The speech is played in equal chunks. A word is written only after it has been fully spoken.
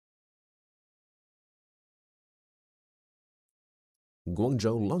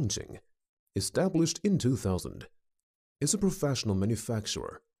Guangzhou LangQing, established in 2000, is a professional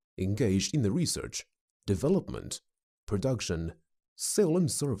manufacturer engaged in the research, development, production, sale and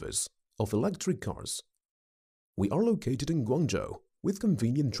service of electric cars. We are located in Guangzhou with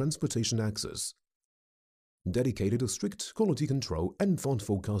convenient transportation access, dedicated to strict quality control and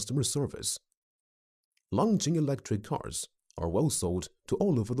thoughtful customer service. LangQing electric cars are well sold to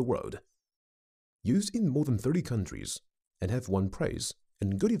all over the world, used in more than 30 countries, and have won praise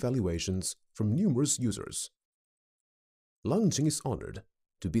and good evaluations from numerous users. LangQing is honored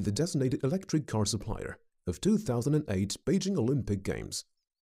to be the designated electric car supplier of 2008 Beijing Olympic Games,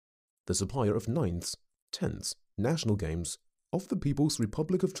 the supplier of 9th, 10th National Games of the People's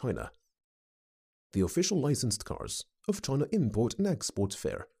Republic of China, the official licensed cars of China Import and Export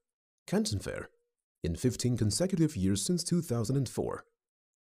Fair, Canton Fair, in 15 consecutive years since 2004,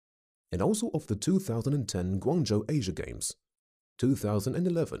 and also of the 2010 Guangzhou Asia Games,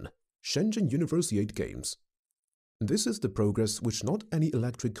 2011 Shenzhen Universiade Games. This is the progress which not any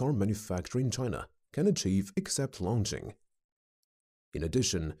electric car manufacturer in China can achieve except LangQing. In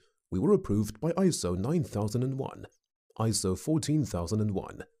addition, we were approved by ISO 9001, ISO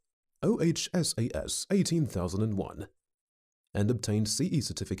 14001, OHSAS 18001, and obtained CE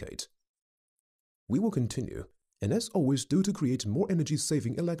certificate. We will continue, and as always do to create more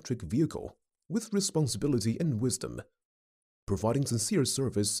energy-saving electric vehicle with responsibility and wisdom, providing sincere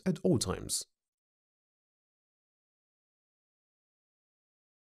service at all times.